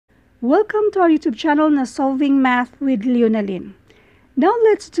Welcome to our YouTube channel na Solving Math with Leonalyn. Now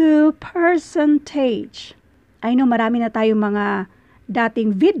let's do percentage. I know marami na tayong mga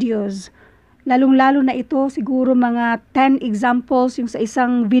dating videos. Lalong-lalo na ito siguro mga 10 examples yung sa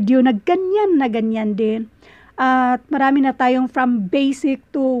isang video na ganyan din. At marami na tayong from basic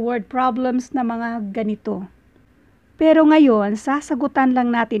to word problems na mga ganito. Pero ngayon, sasagutan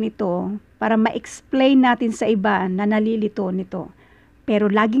lang natin ito para ma-explain natin sa iba na nalilito nito. Pero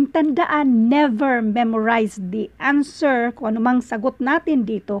laging tandaan, never memorize the answer kung anumang sagot natin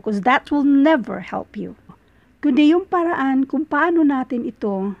dito because that will never help you. Kundi yung paraan kung paano natin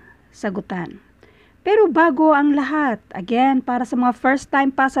ito sagutan. Pero bago ang lahat, again, para sa mga first time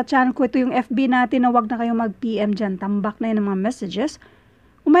pa sa channel ko, ito yung FB natin na wag na kayong mag-PM dyan. Tambak na yun ng mga messages.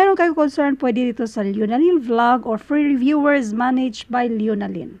 Kung mayroon kayong concern, pwede dito sa Leonalyn Vlog or Free Reviewers managed by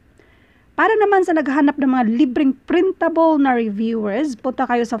Leonalyn. Para naman sa naghahanap ng mga libreng printable na reviewers, punta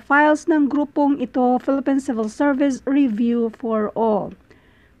kayo sa files ng grupong ito, Philippine Civil Service Review for All.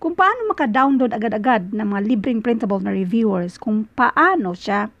 Kung paano maka-download agad-agad ng mga libreng printable na reviewers, kung paano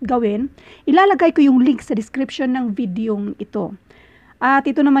siya gawin, ilalagay ko yung link sa description ng videong ito. At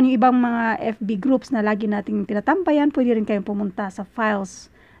ito naman yung ibang mga FB groups na lagi nating tinatampayan, pwede rin kayong pumunta sa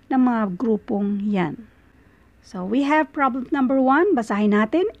files ng mga grupong yan. So, we have problem number 1. Basahin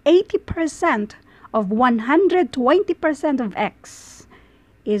natin. 80% of 120% of x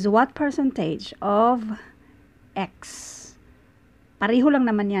is what percentage of x? Pareho lang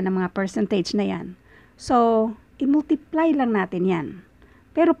naman yan ang mga percentage na yan. So, i-multiply lang natin yan.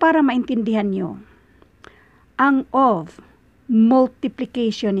 Pero para maintindihan nyo, ang of,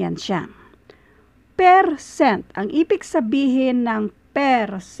 multiplication yan siya. Percent. Ang ibig sabihin ng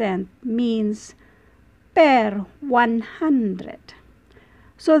percent means per 100.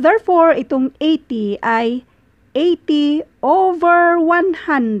 So, therefore, itong 80 ay 80 over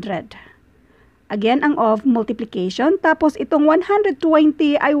 100. Again, ang of multiplication. Tapos, itong 120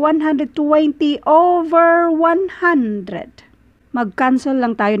 ay 120 over 100. Mag-cancel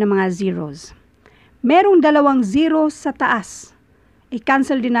lang tayo ng mga zeros. Merong dalawang zero sa taas.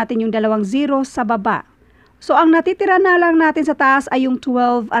 I-cancel din natin yung dalawang zero sa baba. So, ang natitira na lang natin sa taas ay yung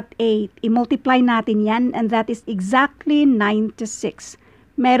 12 at 8. I-multiply natin yan and that is exactly 96.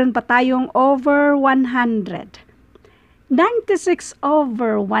 Meron pa tayong over 100. 96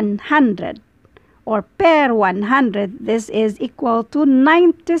 over 100 or per 100, this is equal to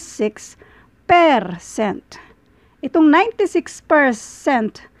 96%. Itong 96%,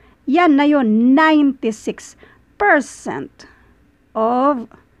 yan na yun, 96% of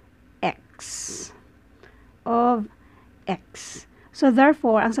x. Of x. So,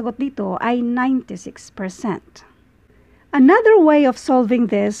 therefore, ang sagot dito ay 96%. Another way of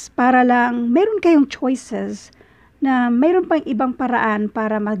solving this, para lang meron kayong choices na meron pang ibang paraan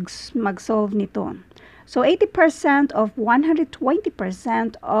para mag-solve nito. So, 80% of 120%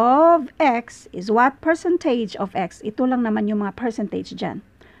 of x is what percentage of x? Ito lang naman yung mga percentage dyan.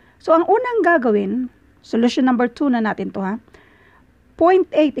 So, ang unang gagawin, solution number 2 na natin to ha,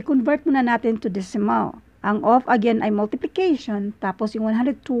 0.8, i-convert muna natin to decimal. Ang of, again, ay multiplication. Tapos, yung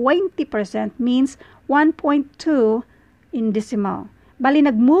 120% means 1.2 in decimal. Bali,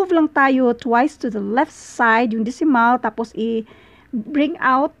 nag-move lang tayo twice to the left side, yung decimal. Tapos, i-bring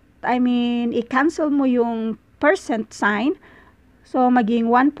out, i-cancel mo yung percent sign. So, maging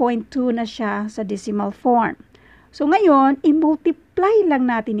 1.2 na siya sa decimal form. So, ngayon, i-multiply lang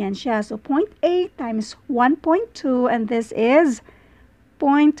natin yan siya. So, 0.8 times 1.2 and this is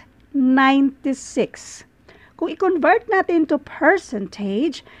 0.96. Kung i-convert natin to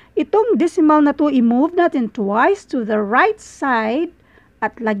percentage, itong decimal na to i-move natin twice to the right side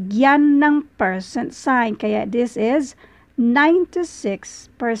at lagyan ng percent sign. Kaya this is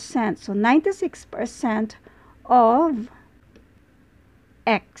 96%. So 96% of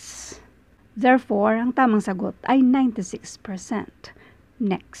x. Therefore, ang tamang sagot ay 96%.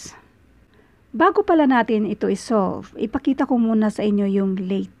 Next. Bago pala natin ito i-solve, ipakita ko muna sa inyo yung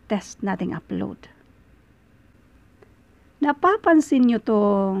latest nating upload. Napapansin nyo to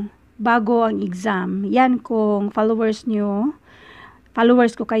bago ang exam. Yan kung followers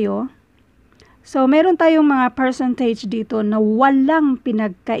ko kayo. So, meron tayong mga percentage dito na walang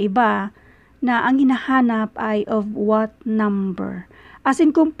pinagkaiba na ang hinahanap ay of what number. As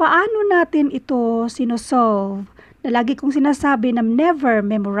in, kung paano natin ito sinosolve, na lagi kong sinasabi na never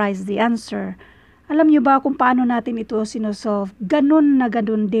memorize the answer. Alam nyo ba kung paano natin ito sinosolve? Ganun na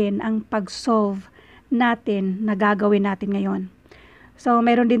ganun din ang pag-solve natin na gagawin natin ngayon. So,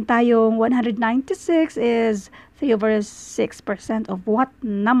 meron din tayong 196 is 3 over 6% of what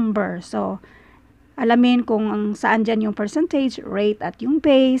number? So, alamin kung saan dyan yung percentage, rate, at yung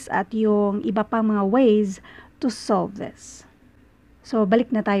base, at yung iba pang mga ways to solve this. So, balik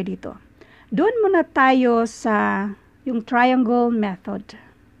na tayo dito. Doon muna tayo sa yung triangle method.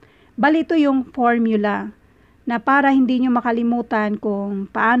 Bali, ito yung formula na para hindi nyo makalimutan kung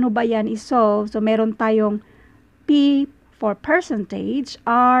paano ba yan isolve. So, meron tayong P for percentage,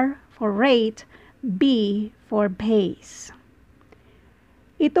 R for rate, B for base.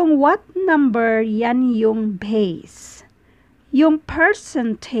 Itong what number, yan yung base. Yung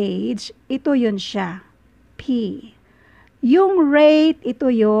percentage, ito yun siya, P. Yung rate,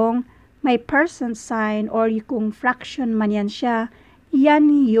 ito yung may percent sign or kung fraction man yan siya, yan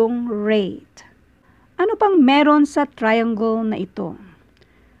yung rate. Ano pang meron sa triangle na ito?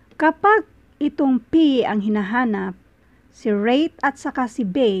 Kapag itong P ang hinahanap, si rate at saka si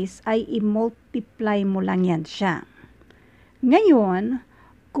base ay i-multiply mo lang yan siya. Ngayon,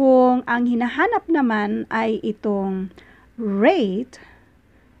 kung ang hinahanap naman ay itong rate,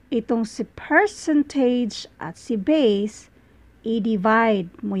 itong si percentage at si base, i-divide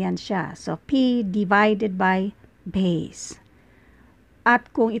mo yan siya. So, P divided by base.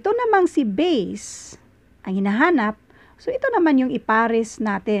 At kung ito namang si base ang hinahanap, so ito naman yung ipares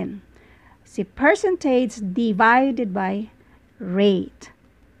natin. Si percentage divided by rate.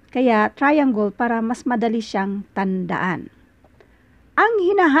 Kaya triangle para mas madali siyang tandaan. Ang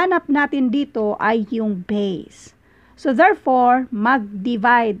hinahanap natin dito ay yung base. So therefore,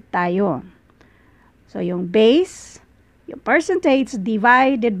 mag-divide tayo. So yung base, yung percentage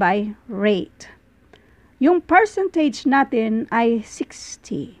divided by rate. Yung percentage natin ay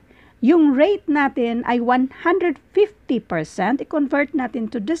 60. Yung rate natin ay 150%. I-convert natin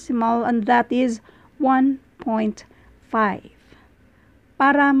to decimal and that is 1.5.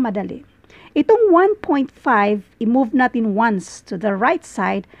 Para madali. Itong 1.5, i-move natin once to the right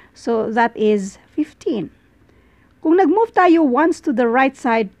side, so that is 15. Kung nag-move tayo once to the right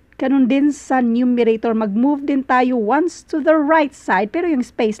side, ganun din sa numerator, mag-move din tayo once to the right side, pero yung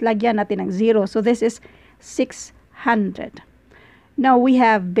space, lagyan natin ng 0. So this is 600. Now we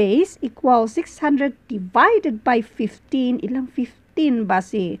have base equals 600 divided by 15. Ilang 15 ba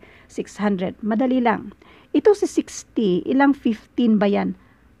si 600? Madali lang. Ito si 60, ilang 15 ba yan?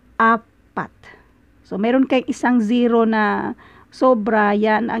 4. So, meron kayong isang 0 na sobra,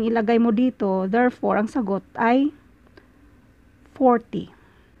 yan ang ilagay mo dito. Therefore, ang sagot ay 40.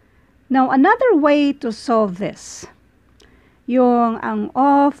 Now, another way to solve this, yung ang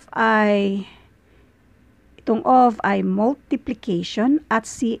itong of ay multiplication at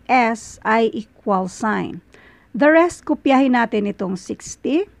si S ay equal sign. The rest, kopyahin natin itong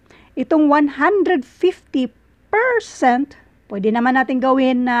 60. Itong 150%, pwede naman natin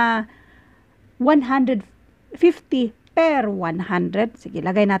gawin na 150 per 100. Sige,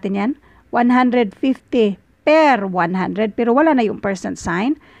 lagay natin yan. 150 per 100, pero wala na yung percent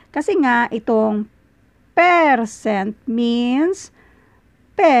sign. Kasi nga, itong percent means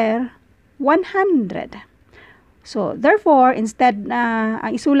per 100. So, therefore, instead na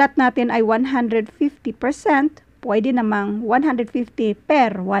ang isulat natin ay 150%, pwede namang 150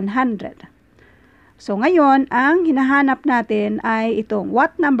 per 100. So, ngayon, ang hinahanap natin ay itong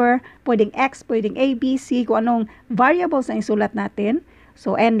what number, pwedeng X, pwedeng A, B, C, kung anong variables na isulat natin.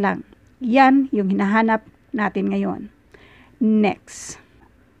 So, N lang. Yan yung hinahanap natin ngayon. Next.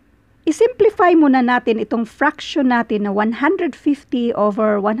 I-simplify muna natin itong fraction natin na 150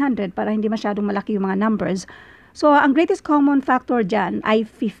 over 100 para hindi masyadong malaki yung mga numbers. So, ang greatest common factor dyan ay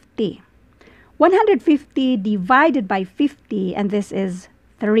 50. 150 divided by 50, and this is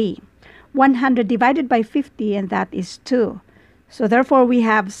 3. 100 divided by 50, and that is 2. So, therefore, we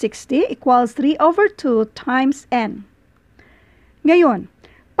have 60 equals 3 over 2 times n. Ngayon,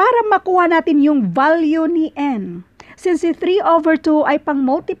 para makuha natin yung value ni n, since si 3 over 2 ay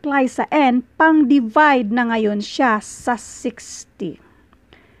pang-multiply sa n, pang-divide na ngayon siya sa 60.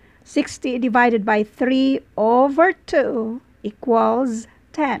 60 divided by 3 over 2 equals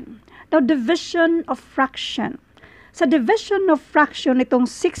 10. Now, division of fraction. Sa division of fraction, itong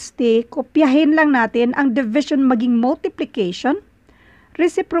 60, kopyahin lang natin ang division maging multiplication.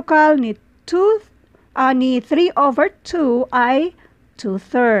 Reciprocal ni 3 over 2 ay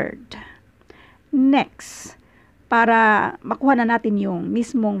 2/3. Next, para makuha na natin yung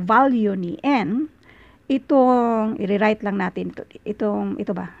mismong value ni n, itong i-rewrite lang natin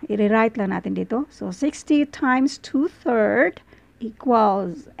i-rewrite lang natin dito. So 60 times 2/3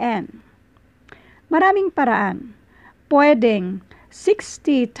 equals n. Maraming paraan. Pwedeng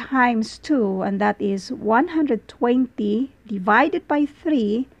 60 times 2, and that is 120 divided by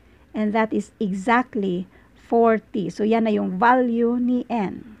 3, and that is exactly 40. So yan na yung value ni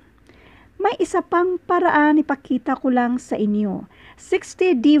n. May isa pang paraan, ipakita ko lang sa inyo.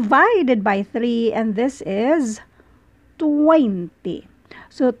 60 divided by 3, and this is 20.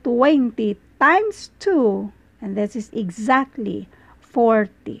 So, 20 times 2, and this is exactly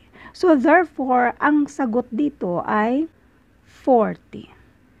 40. So, therefore, ang sagot dito ay 40.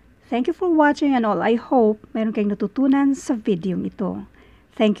 Thank you for watching and all. I hope meron kayong natutunan sa video ito.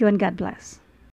 Thank you and God bless.